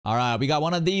All right, we got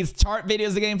one of these chart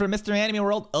videos again from Mr. Anime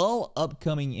World. All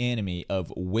upcoming anime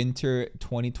of winter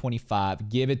 2025.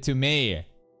 Give it to me.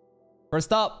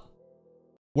 First up,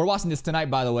 we're watching this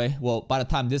tonight, by the way. Well, by the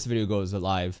time this video goes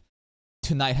live,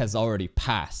 tonight has already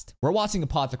passed. We're watching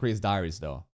Apothecary's Diaries,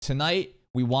 though. Tonight,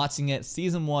 we watching it.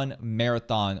 Season 1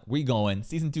 marathon. We going.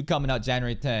 Season 2 coming out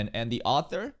January 10. And the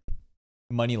author?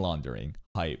 Money laundering.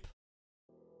 Hype.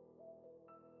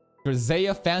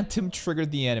 Grisea Phantom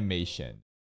triggered the animation.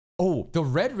 Oh, the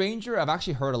Red Ranger, I've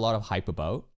actually heard a lot of hype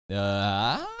about.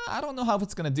 I don't know how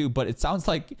it's gonna do, but it sounds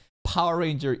like Power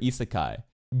Ranger Isekai.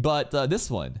 But this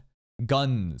one,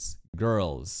 guns,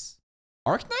 girls,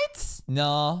 Arknights?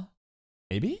 No,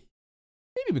 maybe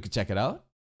we could check it out.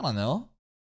 I don't know.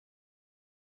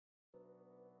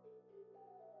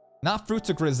 Not Fruits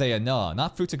of Grisea, no,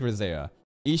 not Fruits of Grisea.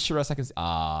 Ishura seconds.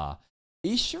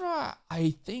 Ishura,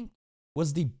 I think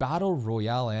was the Battle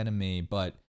Royale anime,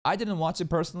 but I didn't watch it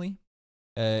personally.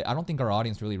 I don't think our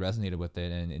audience really resonated with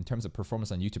it, and in terms of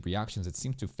performance on YouTube reactions, it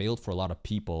seems to have failed for a lot of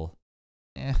people.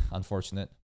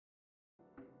 Unfortunate.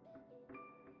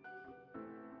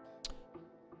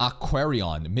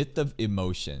 Aquarion, Myth of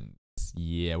Emotions.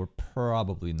 Yeah, we're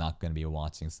probably not going to be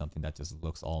watching something that just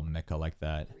looks all mecha like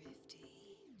that.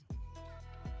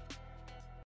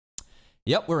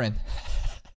 Yep, we're in.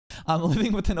 I'm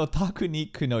living with an otaku ni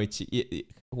kunoichi.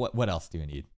 What else do you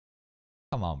need?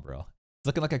 Come on, bro. It's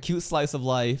looking like a cute slice of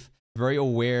life. Very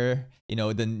aware. You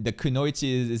know, the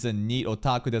kunoichi is a neat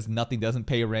otaku. Does nothing, doesn't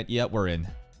pay rent. Yet we're in.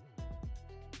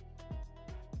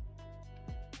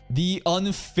 The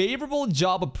unfavorable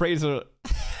job appraiser.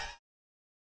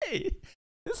 Hey,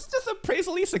 this is just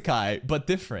appraisal isekai, but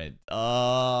different.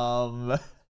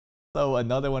 So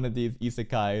another one of these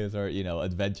isekais or, you know,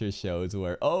 adventure shows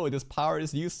where, oh, this power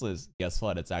is useless. Guess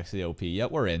what? It's actually OP.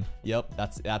 Yep, we're in. Yep,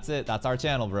 that's it. That's our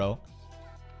channel, bro.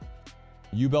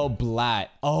 Yubel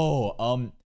Blatt.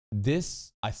 Oh,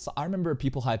 this I remember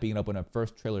people hyping it up when a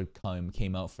first trailer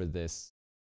came out for this.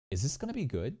 Is this gonna be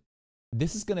good?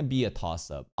 This is gonna be a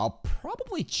toss-up. I'll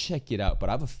probably check it out, but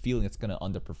I have a feeling it's gonna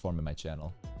underperform in my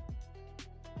channel.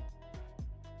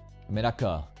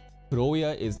 Meraka.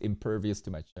 Kuroya is impervious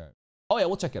to my charm. Oh yeah,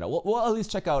 we'll check it out. We'll at least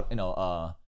check out, you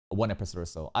know, one episode or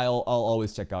so. I'll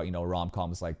always check out, you know,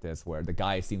 rom-coms like this where the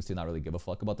guy seems to not really give a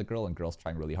fuck about the girl and girl's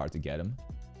trying really hard to get him.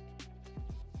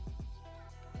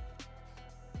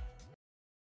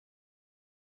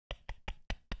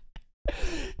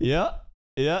 Yeah.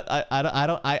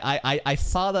 I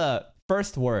saw the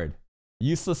first word,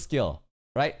 useless skill,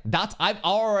 right?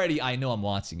 I know I'm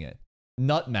watching it.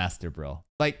 Nutmaster, bro.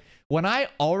 Like, when I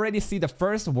already see the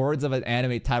first words of an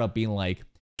anime title being like,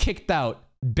 kicked out,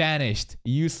 banished,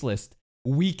 useless,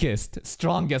 weakest,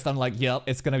 strongest, I'm like, yep,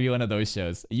 it's gonna be one of those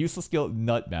shows. Useless skill,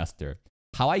 Nutmaster.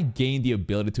 How I gained the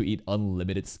ability to eat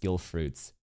unlimited skill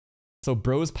fruits. So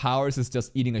bro's powers is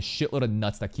just eating a shitload of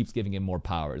nuts that keeps giving him more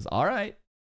powers. Alright.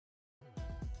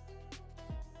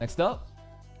 Next up.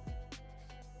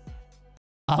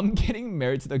 I'm getting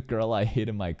married to the girl I hate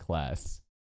in my class.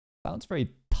 Sounds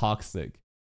very toxic.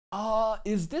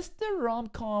 Is this the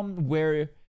rom-com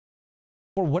where,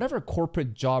 for whatever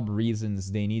corporate job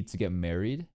reasons, they need to get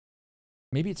married?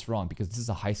 Maybe it's wrong because this is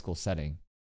a high school setting.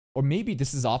 Or maybe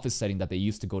this is office setting that they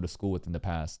used to go to school with in the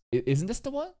past. Isn't this the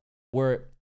one? Where,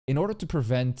 in order to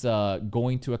prevent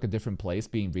going to like a different place,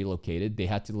 being relocated, they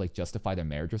had to like justify their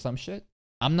marriage or some shit?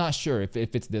 I'm not sure if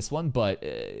it's this one, but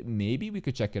maybe we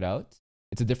could check it out.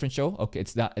 It's a different show? Okay,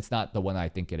 it's not the one I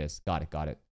think it is. Got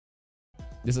it.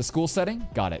 This is a school setting?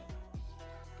 Got it.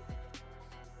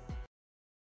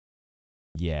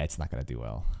 Yeah, it's not gonna do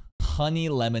well. Honey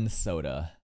Lemon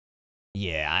Soda.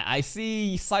 Yeah, I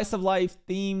see slice of life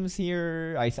themes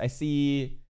here. I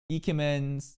see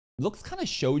Ikemens. Looks kind of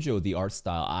shoujo, the art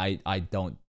style. I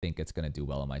don't think it's gonna do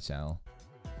well on my channel.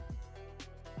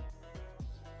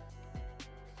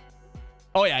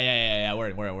 Oh yeah. We're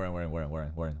in.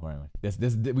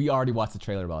 This we already watched the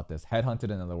trailer about this. Headhunted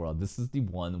in Another World. This is the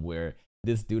one where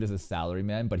this dude is a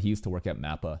salaryman, but he used to work at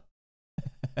Mappa.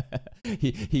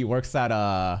 he works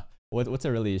at what's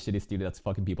a really shitty studio that's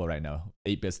fucking people right now?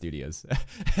 8-Bit Studios.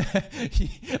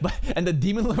 And the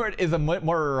Demon Lord is a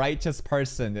more righteous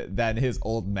person than his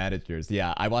old managers.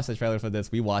 Yeah, I watched the trailer for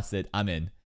this. We watched it. I'm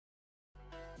in.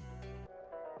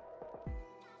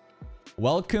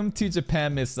 Welcome to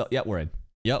Japan, Miss. Yeah, we're in.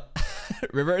 Yep.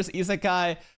 Reverse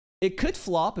Isekai. It could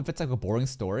flop if it's like a boring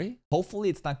story. Hopefully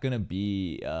it's not gonna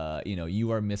be you know, you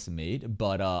are mismade,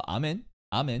 but I'm in.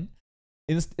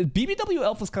 BBW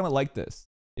Elf was kind of like this,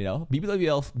 you know. BBW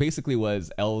Elf basically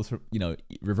was elves, you know,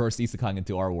 reverse isekai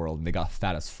into our world, and they got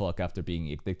fat as fuck after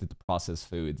being addicted to processed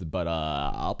foods. But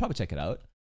I'll probably check it out.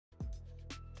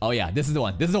 Oh yeah, this is the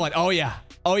one. This is the one. Oh yeah.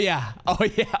 Oh yeah. Oh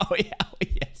yeah. Oh yeah. Oh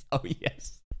yes. Oh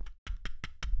yes.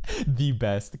 The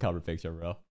best cover picture,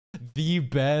 bro. The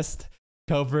best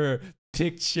cover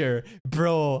picture,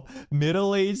 bro.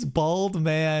 Middle-aged bald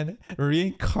man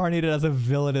reincarnated as a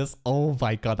villainous. Oh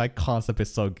my god, that concept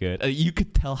is so good. You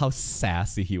could tell how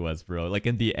sassy he was, bro. Like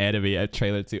in the anime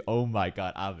trailer too. Oh my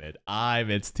god,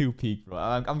 it's too peak, bro.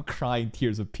 I'm crying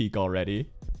tears of peak already.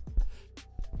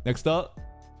 Next up,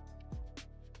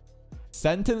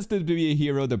 sentenced to be a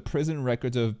hero, the prison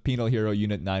records of penal hero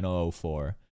unit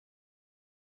 9004.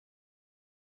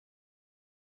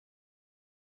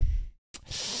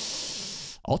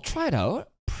 I'll try it out,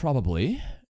 probably.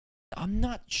 I'm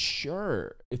not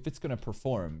sure if it's gonna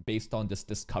perform based on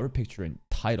this cover picture and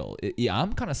title. Yeah,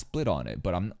 I'm kind of split on it,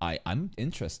 but I'm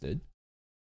interested.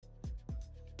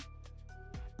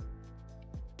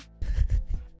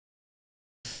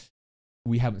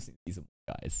 We haven't seen season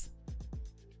 1, guys.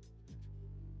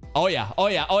 Oh yeah, oh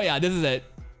yeah, oh yeah, this is it.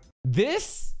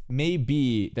 This may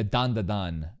be the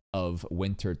dan of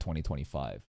winter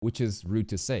 2025, which is rude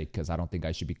to say because I don't think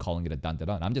I should be calling it a dan.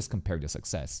 I'm just comparing the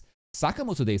success.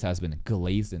 Sakamoto Days has been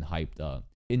glazed and hyped up.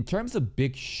 In terms of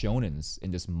big shonens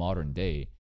in this modern day,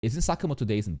 isn't Sakamoto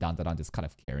Days and dan just kind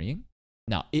of carrying?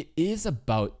 Now, it is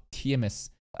about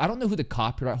TMS. I don't know who the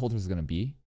copyright holder is going to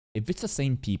be. If it's the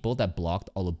same people that blocked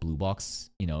all the Blue Box,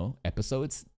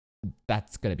 episodes,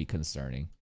 that's going to be concerning.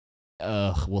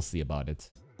 We'll see about it.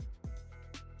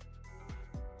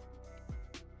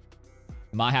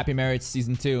 My Happy Marriage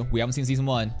Season 2. We haven't seen Season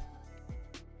 1.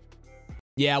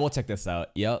 Yeah, we'll check this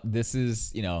out. Yep, this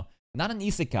is, not an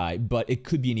isekai, but it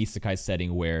could be an isekai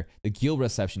setting where the guild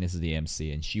receptionist is the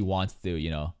MC and she wants to,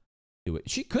 do it.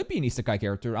 She could be an isekai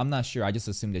character. I'm not sure. I just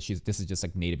assume that this is just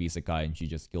like native isekai and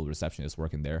she's just guild receptionist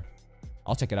working there.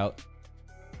 I'll check it out.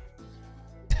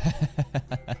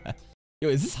 Yo,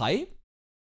 is this hype?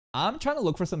 I'm trying to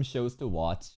look for some shows to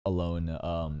watch alone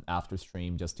after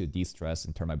stream just to de-stress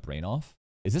and turn my brain off.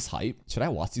 Is this hype? Should I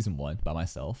watch Season 1 by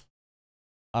myself?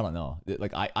 I don't know.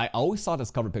 Like I always saw this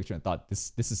cover picture and thought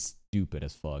this is stupid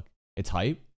as fuck. It's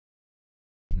hype?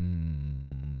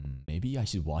 Maybe I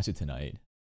should watch it tonight.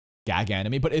 Gag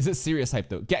anime, but is it serious hype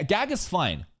though? Gag is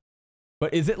fine.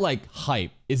 But is it like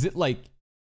hype? Is it like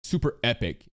super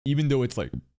epic even though it's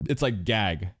like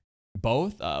gag?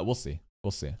 Both? We'll see.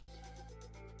 We'll see.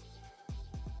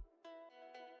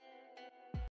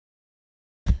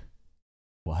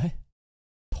 What?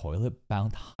 Toilet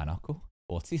bound Hanako?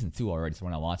 Well, it's season 2 already, so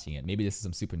we're not watching it. Maybe this is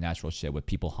some supernatural shit with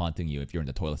people haunting you if you're in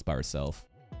the toilets by yourself.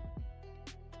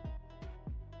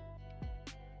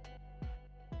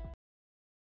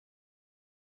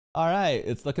 Alright,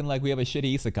 it's looking like we have a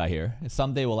shitty isekai here.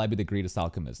 Someday will I be the greatest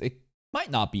alchemist? It might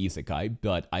not be isekai,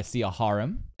 but I see a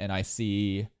harem, and I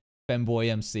see femboy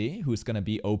MC, who's gonna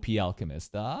be OP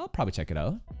alchemist. I'll probably check it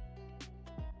out.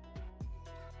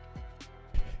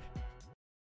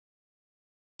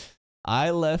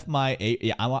 I left my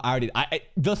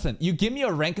listen, you give me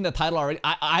a rank in the title already.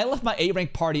 I left my A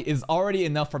rank party is already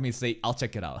enough for me to say, I'll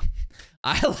check it out.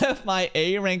 I left my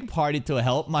A rank party to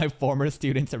help my former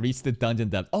students reach the dungeon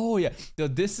depth. Oh yeah. So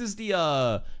this is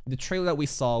the trailer that we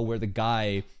saw where the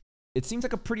guy, it seems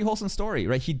like a pretty wholesome story,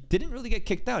 right? He didn't really get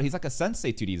kicked out. He's like a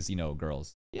sensei to these,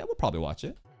 girls. Yeah, we'll probably watch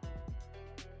it.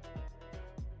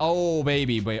 Oh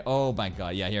baby, wait. Oh my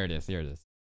god. Yeah, here it is. Here it is.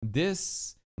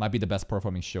 This might be the best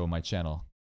performing show on my channel.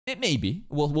 It may be.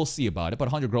 We'll see about it. But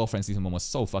 100 Girlfriends Season 1 was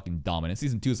so fucking dominant.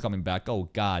 Season 2 is coming back. Oh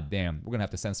god damn. We're gonna have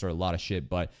to censor a lot of shit.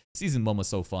 But Season 1 was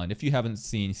so fun. If you haven't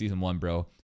seen Season 1, bro,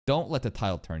 don't let the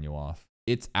title turn you off.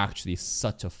 It's actually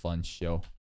such a fun show.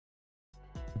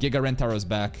 Giga Rentaro's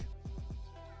back.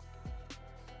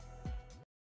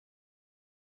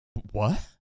 What?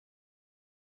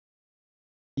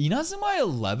 Inazuma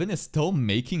 11 is still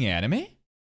making anime?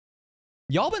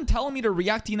 Y'all been telling me to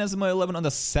react to Inazuma 11 on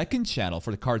the second channel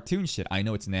for the cartoon shit. I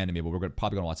know it's an anime, but we're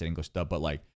probably gonna watch it in English dub. But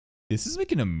like, this is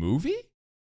making a movie?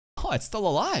 Oh, it's still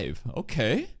alive.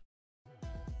 Okay.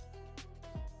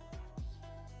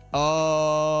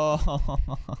 Oh,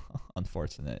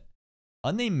 unfortunate.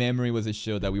 Unnamed Memory was a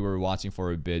show that we were watching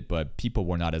for a bit, but people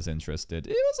were not as interested.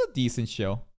 It was a decent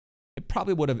show. It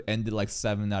probably would have ended like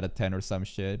 7 out of 10 or some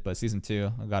shit. But Season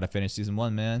 2, I gotta finish Season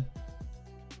 1, man.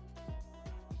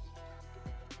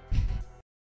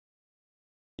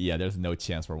 Yeah, there's no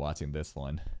chance we're watching this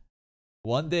one.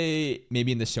 One day,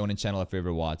 maybe in the Shonen channel, if we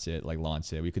ever watch it, like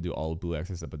launch it, we could do all Blue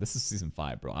Exorcist. But this is Season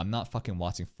 5, bro. I'm not fucking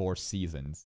watching 4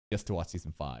 seasons just to watch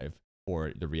Season 5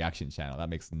 for the reaction channel. That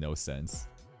makes no sense.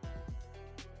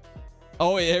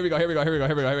 Oh, yeah, here we go. Here we go. Here we go.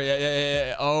 Here we go.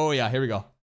 Yeah. Oh, yeah. Here we go.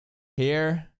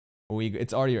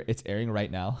 It's airing right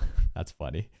now. That's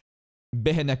funny.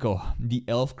 Beheneko, the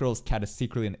elf girl's cat is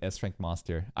secretly an S-rank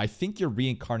monster. I think you're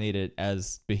reincarnated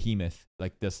as Behemoth,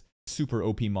 like this super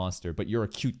OP monster, but you're a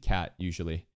cute cat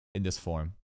usually in this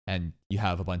form. And you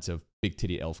have a bunch of big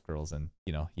titty elf girls and,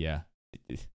 you know, yeah.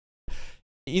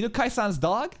 Inukai-san's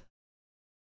dog?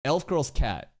 Elf girl's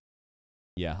cat.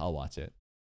 Yeah, I'll watch it.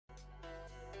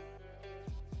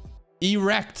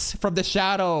 Erect from the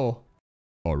shadow.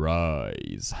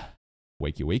 Arise.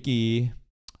 Wakey wakey.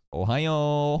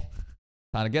 Ohayo.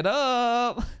 Time to get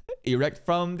up. Erect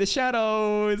from the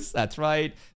shadows. That's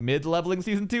right. Mid-leveling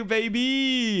season 2,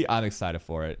 baby. I'm excited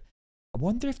for it. I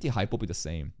wonder if the hype will be the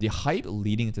same. The hype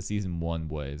leading into season 1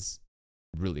 was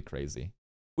really crazy.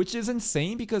 Which is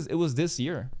insane because it was this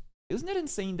year. Isn't it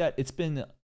insane that it's been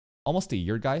almost a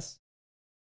year, guys?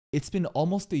 It's been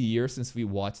almost a year since we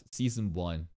watched season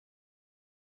 1.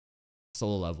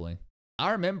 Solo leveling.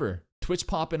 I remember Twitch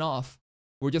popping off.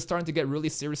 We're just starting to get really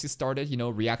seriously started, you know,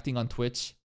 reacting on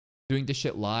Twitch, doing this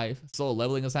shit live. Solo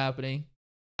leveling was happening.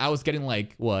 I was getting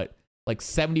like, what? Like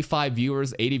 75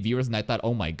 viewers, 80 viewers, and I thought,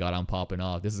 oh my god, I'm popping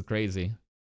off. This is crazy.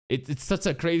 It's such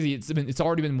a crazy, it's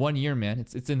already been 1 year, man.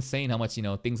 It's insane how much, you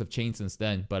know, things have changed since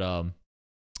then. But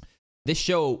this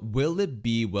show, will it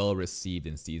be well received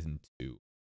in season 2?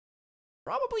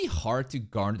 Probably hard to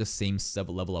garner the same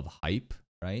level of hype,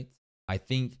 right? I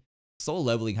think Solo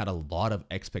Leveling had a lot of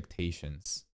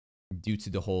expectations due to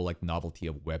the whole like novelty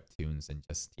of webtoons and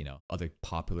just, you know, other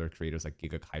popular creators like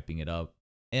Giga hyping it up.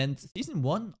 And season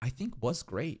 1, I think, was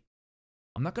great.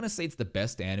 I'm not gonna say it's the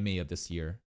best anime of this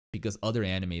year because other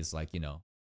animes like, you know,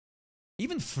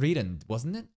 even Frieren,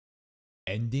 wasn't it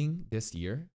ending this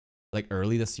year? Like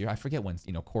early this year? I forget when,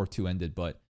 you know, Core 2 ended,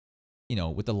 but you know,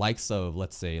 with the likes of,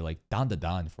 let's say, like Dan Da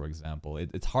Dan, for example,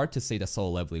 it's hard to say that Solo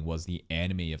Leveling was the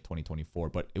anime of 2024,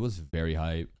 but it was very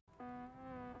hype.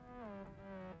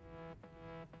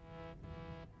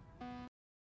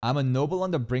 I'm a noble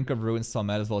on the brink of ruin, so I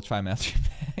might as well try Master.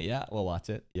 Yeah, we'll watch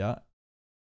it. Yeah.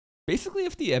 Basically,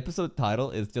 if the episode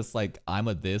title is just like, I'm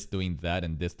a this, doing that,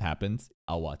 and this happens,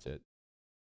 I'll watch it.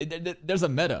 There's a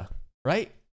meta,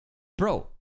 right? Bro,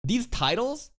 these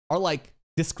titles are like,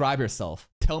 describe yourself.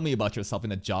 Tell me about yourself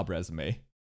in a job resume.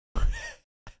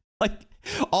 Like,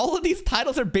 all of these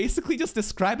titles are basically just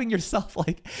describing yourself.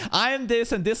 Like, I am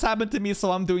this and this happened to me,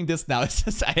 so I'm doing this now. It's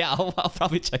just, yeah, I'll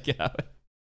probably check it out.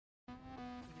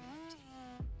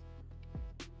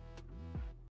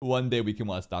 One day we can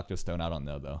watch Dr. Stone. I don't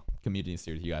know, though. Community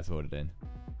series you guys voted in.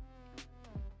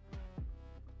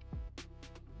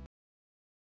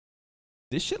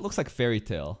 This shit looks like Fairy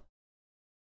Tail.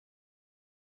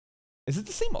 Is it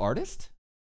the same artist?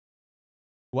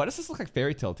 Why does this look like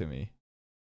Fairy Tail to me?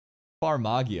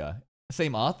 Farmagia.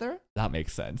 Same author? That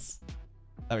makes sense.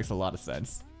 That makes a lot of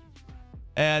sense.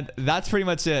 And that's pretty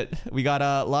much it. We got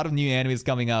a lot of new animes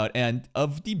coming out. And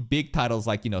of the big titles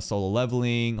like, you know, Solo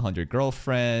Leveling, 100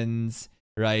 Girlfriends,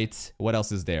 right? What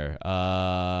else is there?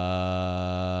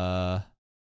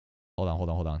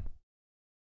 Hold on.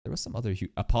 There was some other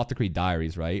Apothecary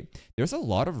Diaries, right? There's a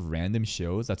lot of random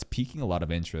shows that's piquing a lot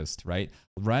of interest, right?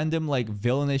 Random like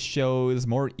villainous shows,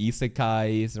 more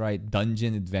isekais, right?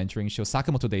 Dungeon adventuring shows.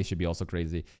 Sakamoto Days should be also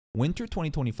crazy. Winter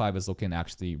 2025 is looking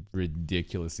actually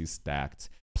ridiculously stacked.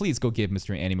 Please go give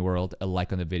Mr. AnimeWorld a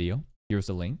like on the video. Here's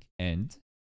the link, and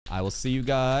I will see you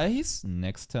guys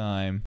next time.